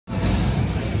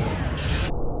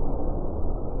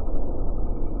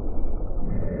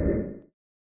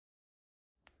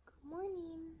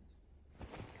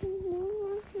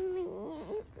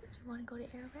want to go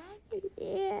to Air Rag?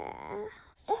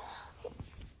 Yeah.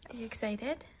 Are you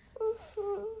excited?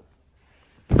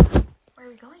 Where are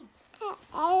we going?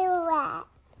 Air Rag.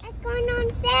 It's going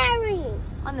on ferry.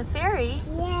 On the ferry?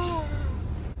 Yeah.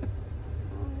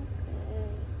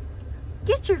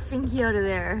 Get your fingy out of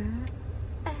there.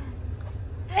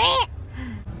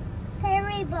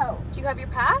 Ferry boat. Do you have your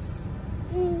pass?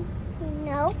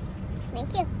 No.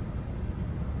 Thank you.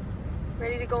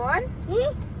 Ready to go on?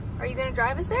 Are you going to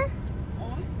drive us there?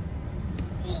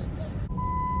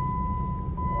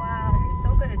 Wow, you're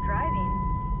so good at driving.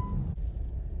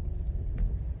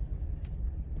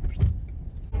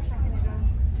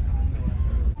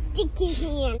 Sticky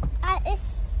hand. It's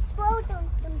swelled on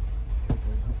some.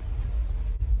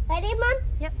 Ready, Mom?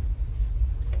 Yep.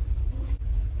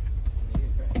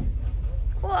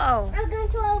 Whoa. I'm going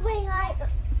to throw away high.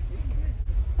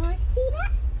 Want to see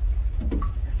that?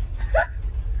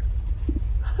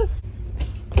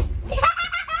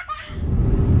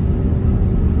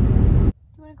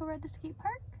 You want to go ride the skate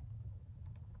park?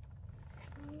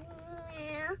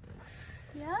 Yeah.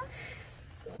 Yeah?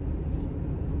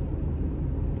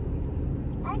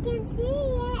 I can see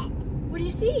it. What do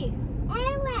you see?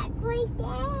 Airwax right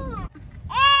there.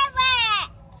 Airwax!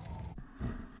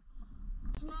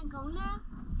 Can I go now?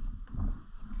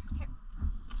 Here.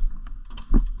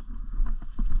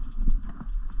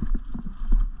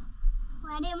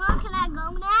 Ready, Mom? Can I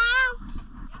go now?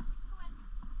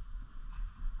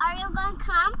 Are you going to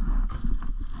come?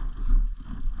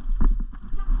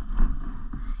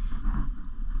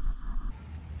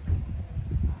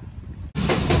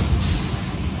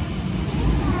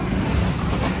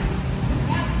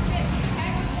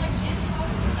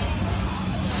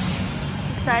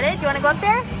 Excited? Do you want to go up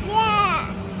there? Yeah.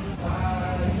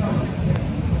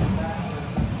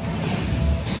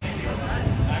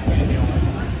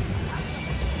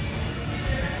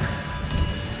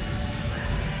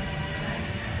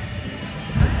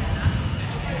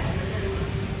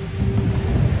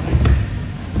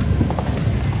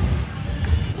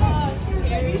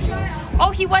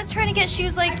 Oh, he was trying to get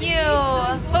shoes like you,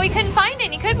 but we couldn't find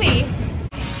any, could we?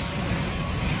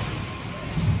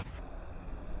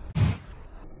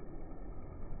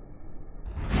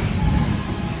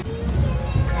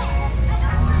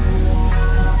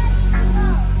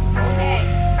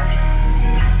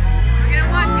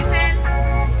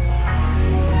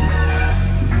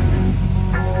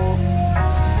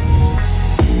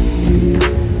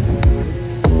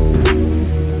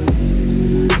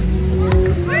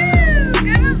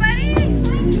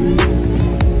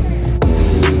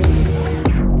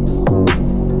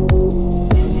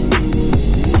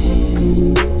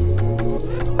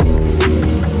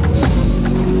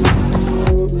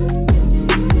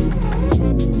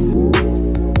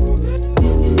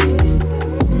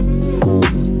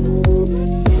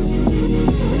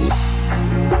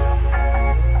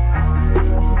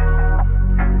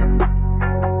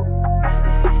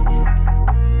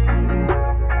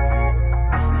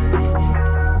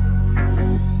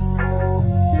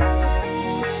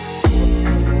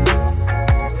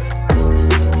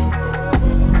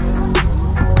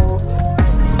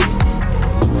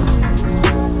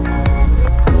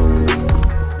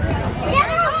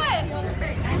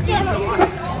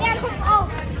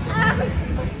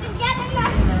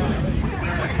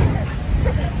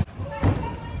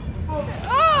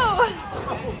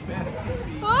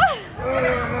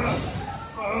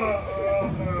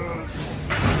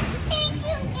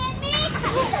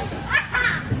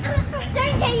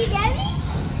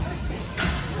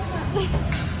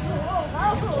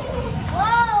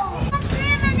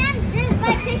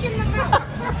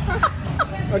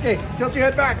 Okay, tilt your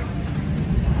head back.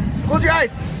 Close your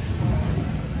eyes.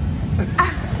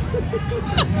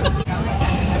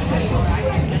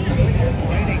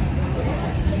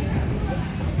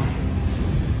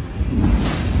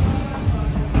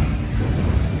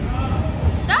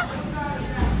 Stuck?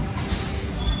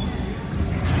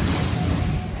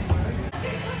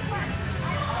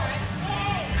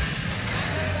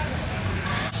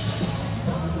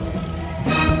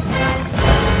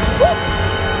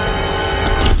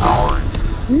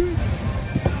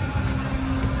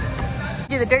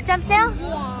 Do the dirt jumps now?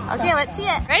 Yeah. Okay, let's see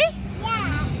it. Ready?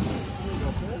 Yeah.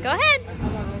 Go ahead.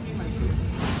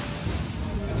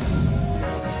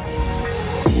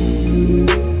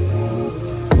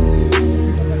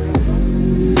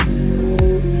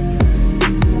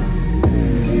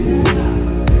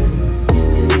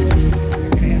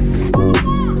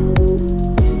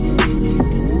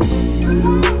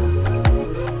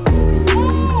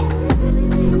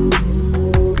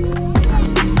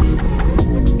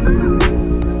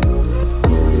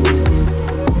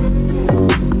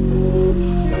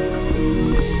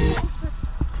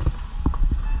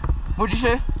 What'd you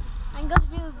say? I'm going to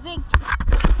do a big.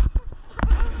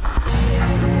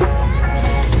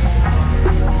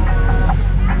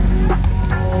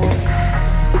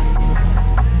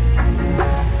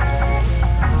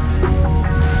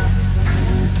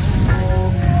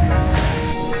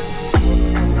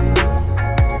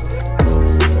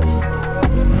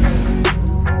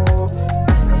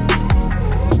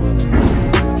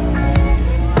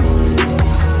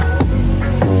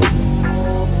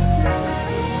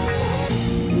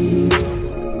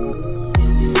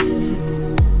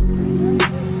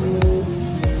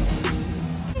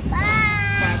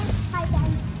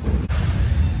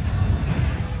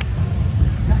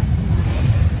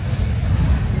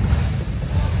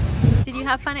 Did you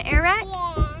have fun at Air Rack?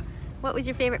 Yeah. What was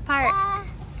your favorite part?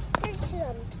 Dirt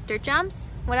jumps. Dirt jumps?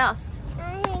 What else?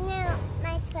 Hanging out with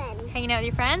my friends. Hanging out with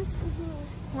your friends?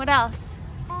 Mm-hmm. What else?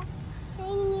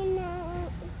 Hanging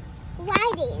out.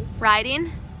 Riding.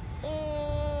 Riding?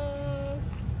 And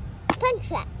pump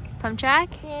track. Pump track?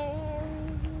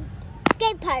 And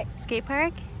skate park. Skate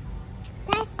park?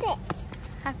 That's it.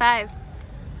 High five.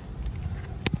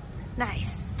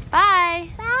 Nice. Bye.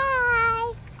 Bye.